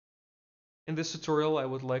In this tutorial, I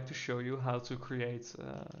would like to show you how to create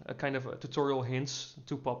a kind of a tutorial hints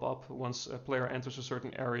to pop up once a player enters a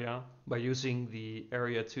certain area by using the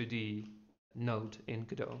Area2D node in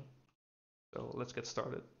Godot. So let's get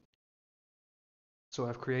started. So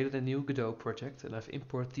I've created a new Godot project and I've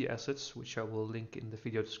imported the assets, which I will link in the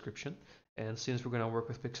video description. And since we're going to work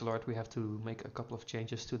with pixel art, we have to make a couple of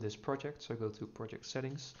changes to this project. So I go to project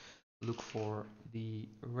settings, look for the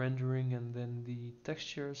rendering and then the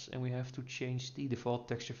textures, and we have to change the default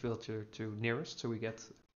texture filter to nearest so we get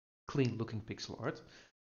clean looking pixel art.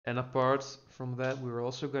 And apart from that, we're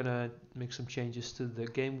also gonna make some changes to the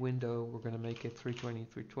game window. We're gonna make it 320,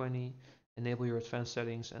 320, enable your advanced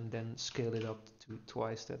settings, and then scale it up to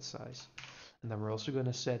twice that size. And then we're also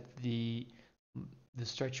gonna set the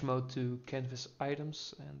stretch mode to canvas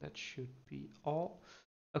items, and that should be all.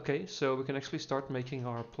 Okay, so we can actually start making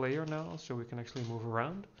our player now, so we can actually move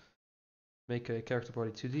around. Make a character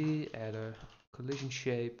body 2D, add a collision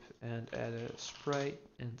shape, and add a sprite,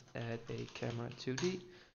 and add a camera 2D.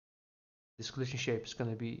 This collision shape is going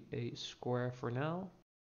to be a square for now.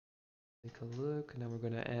 Take a look, and then we're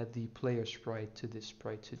going to add the player sprite to this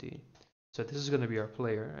sprite 2D. So this is going to be our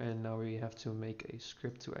player, and now we have to make a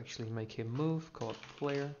script to actually make him move, called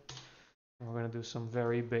player. And we're going to do some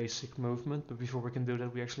very basic movement, but before we can do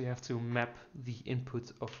that, we actually have to map the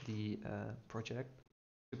input of the project.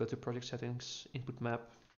 So go to project settings, input map,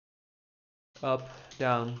 up,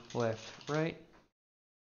 down, left, right,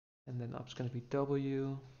 and then up is going to be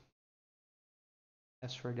W,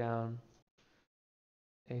 S for down,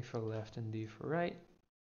 A for left, and D for right.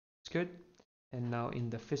 It's good. And now in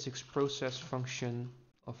the physics process function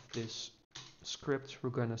of this script, we're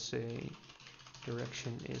going to say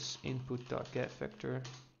direction is input.getVector,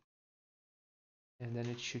 and then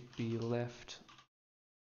it should be left,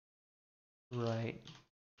 right,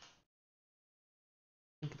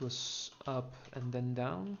 I think it was up and then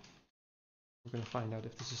down. We're going to find out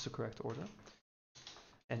if this is the correct order.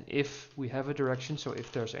 And if we have a direction, so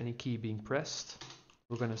if there's any key being pressed,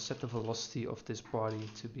 we're going to set the velocity of this body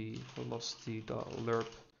to be velocity.lerp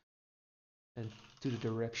and to the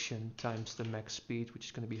direction times the max speed, which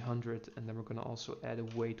is going to be 100, and then we're going to also add a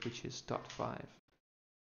weight, which is .5.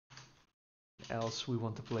 Else we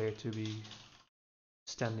want the player to be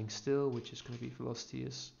standing still, which is going to be velocity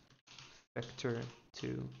is vector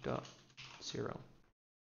 2.0.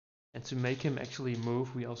 And to make him actually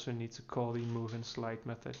move, we also need to call the move and slide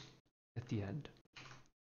method at the end.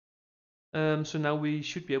 So now we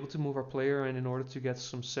should be able to move our player, and in order to get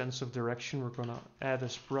some sense of direction, we're gonna add a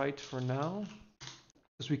sprite for now,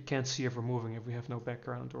 because we can't see if we're moving if we have no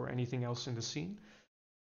background or anything else in the scene.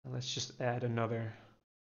 And let's just add another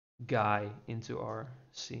guy into our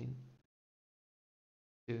scene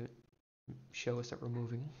to show us that we're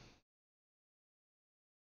moving.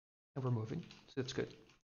 And we're moving, so that's good.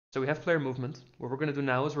 So we have player movement. What we're gonna do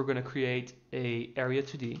now is we're gonna create a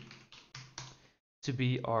Area2D to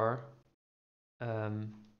be our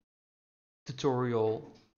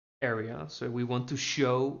tutorial area. So we want to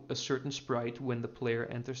show a certain sprite when the player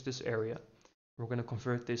enters this area. We're going to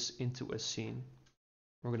convert this into a scene.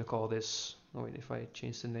 We're going to call this, oh wait, if I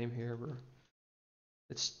change the name here,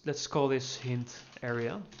 let's call this hint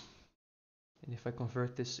area. And if I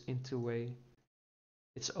convert this into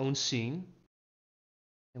its own scene,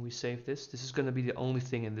 and we save this, this is going to be the only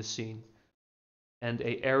thing in the scene. And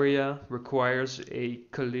a area requires a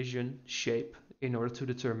collision shape in order to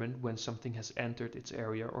determine when something has entered its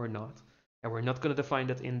area or not. And we're not going to define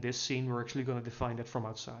that in this scene, we're actually going to define that from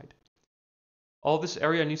outside. All this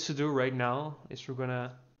area needs to do right now is we're going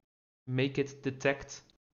to make it detect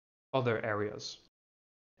other areas.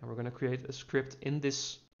 And we're going to create a script in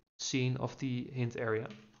this scene of the hint area.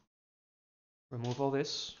 Remove all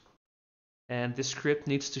this. And this script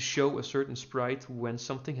needs to show a certain sprite when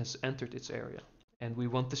something has entered its area. And we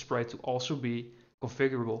want the sprite to also be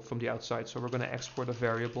configurable from the outside. So we're going to export a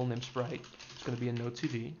variable named sprite. It's going to be a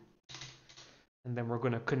node2D. And then we're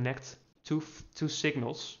going to connect two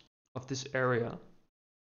signals of this area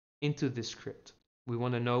into this script. We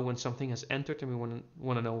want to know when something has entered, and we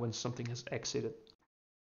want to know when something has exited.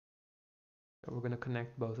 So we're going to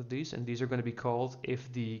connect both of these, and these are going to be called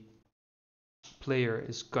if the player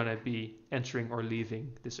is going to be entering or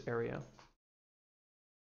leaving this area.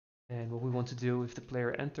 And what we want to do if the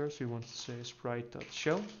player enters, we want to say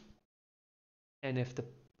sprite.show. And if the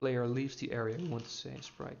player leaves the area, we want to say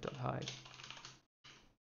sprite.hide.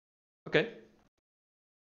 Okay.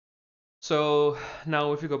 So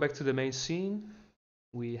now if we go back to the main scene,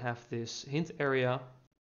 we have this hint area,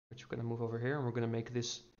 which we're going to move over here, and we're going to make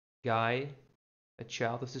this guy a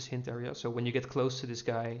child of this hint area. So when you get close to this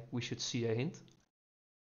guy, we should see a hint.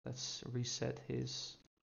 Let's reset his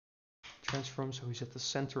transform so he's at the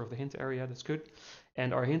center of the hint area. That's good.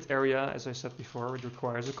 And our hint area, as I said before, it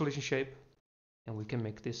requires a collision shape. And we can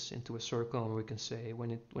make this into a circle, and we can say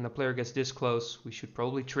when a player gets this close, we should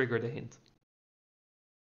probably trigger the hint.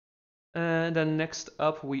 And then next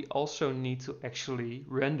up, we also need to actually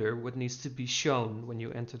render what needs to be shown when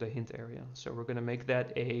you enter the hint area. So we're going to make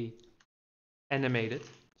that a animated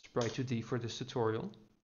Sprite2D for this tutorial.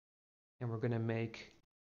 And we're going to make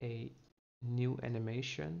a new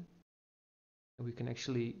animation. And we can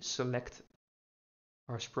actually select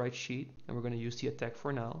our sprite sheet, and we're going to use the attack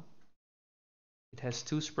for now. It has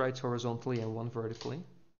 2 sprites horizontally and 1 vertically.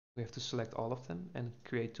 We have to select all of them and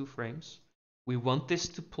create 2 frames. We want this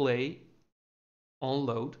to play on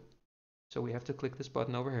load, so we have to click this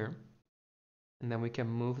button over here, and then we can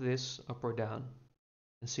move this up or down.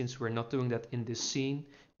 And since we're not doing that in this scene,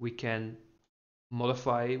 we can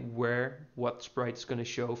modify what sprite is going to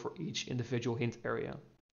show for each individual hint area.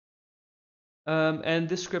 And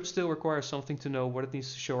this script still requires something to know what it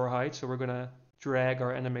needs to show or hide, so we're going to drag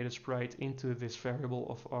our animated sprite into this variable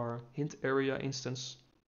of our hint area instance.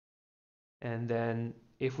 And then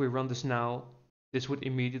if we run this now, this would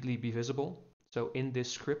immediately be visible. So in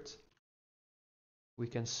this script, we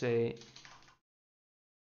can say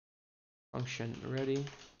function ready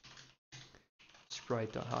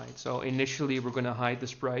sprite.hide. So initially we're going to hide the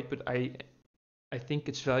sprite, but I think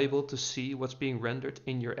it's valuable to see what's being rendered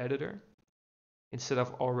in your editor instead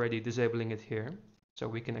of already disabling it here. So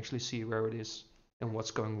we can actually see where it is and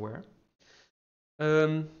what's going where.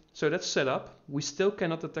 So that's set up. We still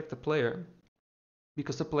cannot detect the player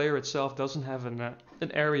because the player itself doesn't have an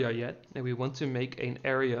area yet, and we want to make an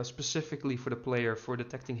area specifically for the player for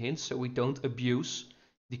detecting hints, so we don't abuse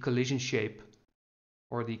the collision shape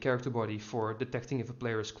or the character body for detecting if a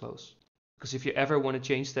player is close. Because if you ever want to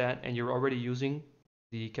change that and you're already using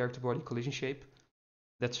the character body collision shape,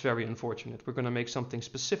 that's very unfortunate. We're going to make something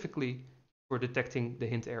specifically for detecting the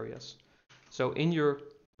hint areas. So in your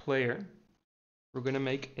player, we're going to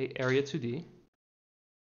make a Area2D,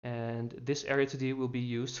 and this Area2D will be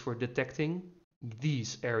used for detecting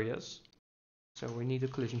these areas. So we need a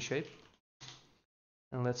collision shape,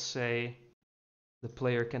 and let's say the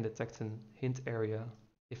player can detect a hint area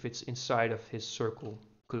if it's inside of his circle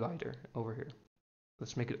collider over here.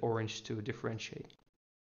 Let's make it orange to differentiate.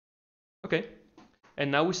 Okay,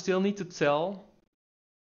 and now we still need to tell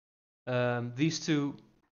these 2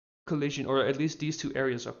 collision, or at least these 2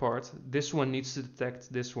 areas apart. This one needs to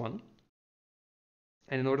detect this one.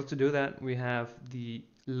 And in order to do that, we have the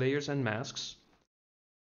layers and masks.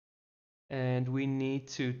 And we need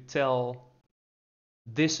to tell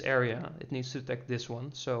this area, it needs to detect this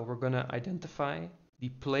one. So we're going to identify the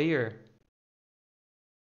player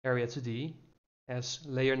Area2D as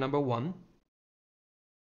layer number 1.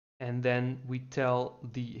 And then we tell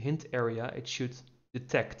the hint area it should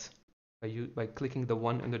detect by clicking the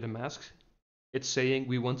 1 under the mask. It's saying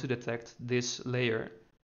we want to detect this layer,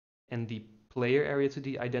 and the player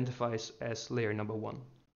Area2D identifies as layer number 1.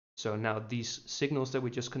 So now these signals that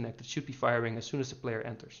we just connected should be firing as soon as the player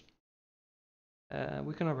enters.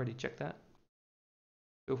 We can already check that.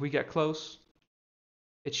 So if we get close,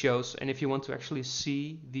 it shows. And if you want to actually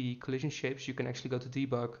see the collision shapes, you can actually go to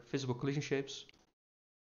debug visible collision shapes.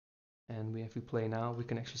 And if we play now, we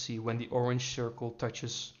can actually see when the orange circle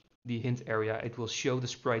touches the hint area, it will show the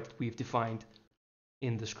sprite that we've defined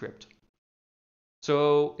in the script.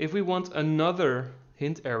 So if we want another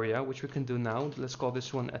hint area, which we can do now, let's call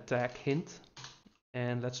this one attack hint,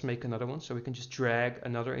 and let's make another one. So we can just drag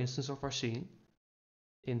another instance of our scene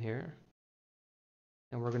in here,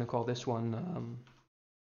 and we're going to call this one,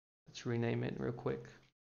 let's rename it real quick,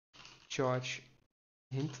 charge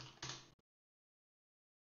hint.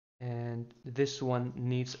 And this one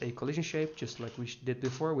needs a collision shape, just like we did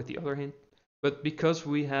before with the other hint. But because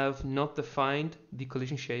we have not defined the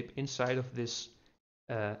collision shape inside of this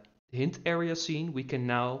hint area scene, we can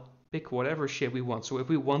now pick whatever shape we want. So if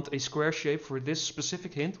we want a square shape for this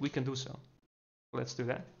specific hint, we can do so. Let's do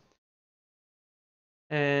that.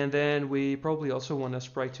 And then we probably also want a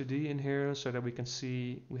Sprite2D in here so that we can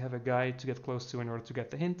see we have a guide to get close to in order to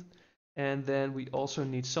get the hint. And then we also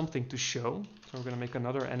need something to show. So we're going to make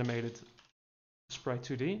another animated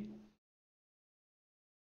Sprite2D.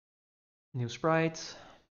 New sprite,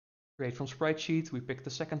 create from sprite sheet. We pick the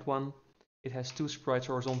second one. It has 2 sprites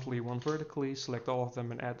horizontally, 1 vertically. Select all of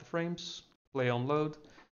them and add the frames. Play on load.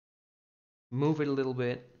 Move it a little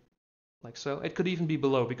bit, like so. It could even be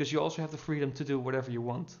below, because you also have the freedom to do whatever you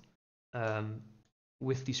want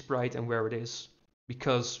with the sprite and where it is,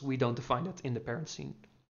 because we don't define that in the parent scene.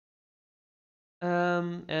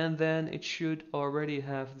 And then it should already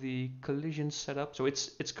have the collision set up. So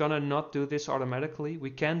it's gonna not do this automatically. We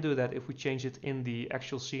can do that if we change it in the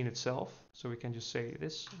actual scene itself. So we can just say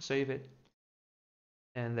this, save it.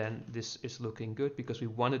 And then this is looking good because we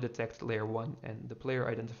want to detect layer 1 and the player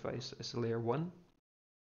identifies as layer 1.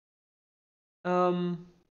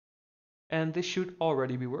 And this should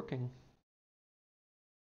already be working.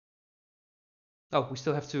 Oh, we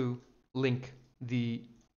still have to link the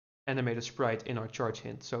animated sprite in our charge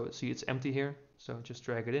hint. So see, it's empty here. So just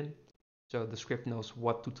drag it in. So the script knows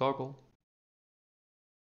what to toggle.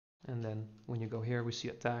 And then when you go here, we see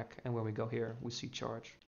attack. And when we go here, we see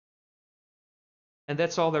charge. And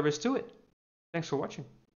that's all there is to it. Thanks for watching.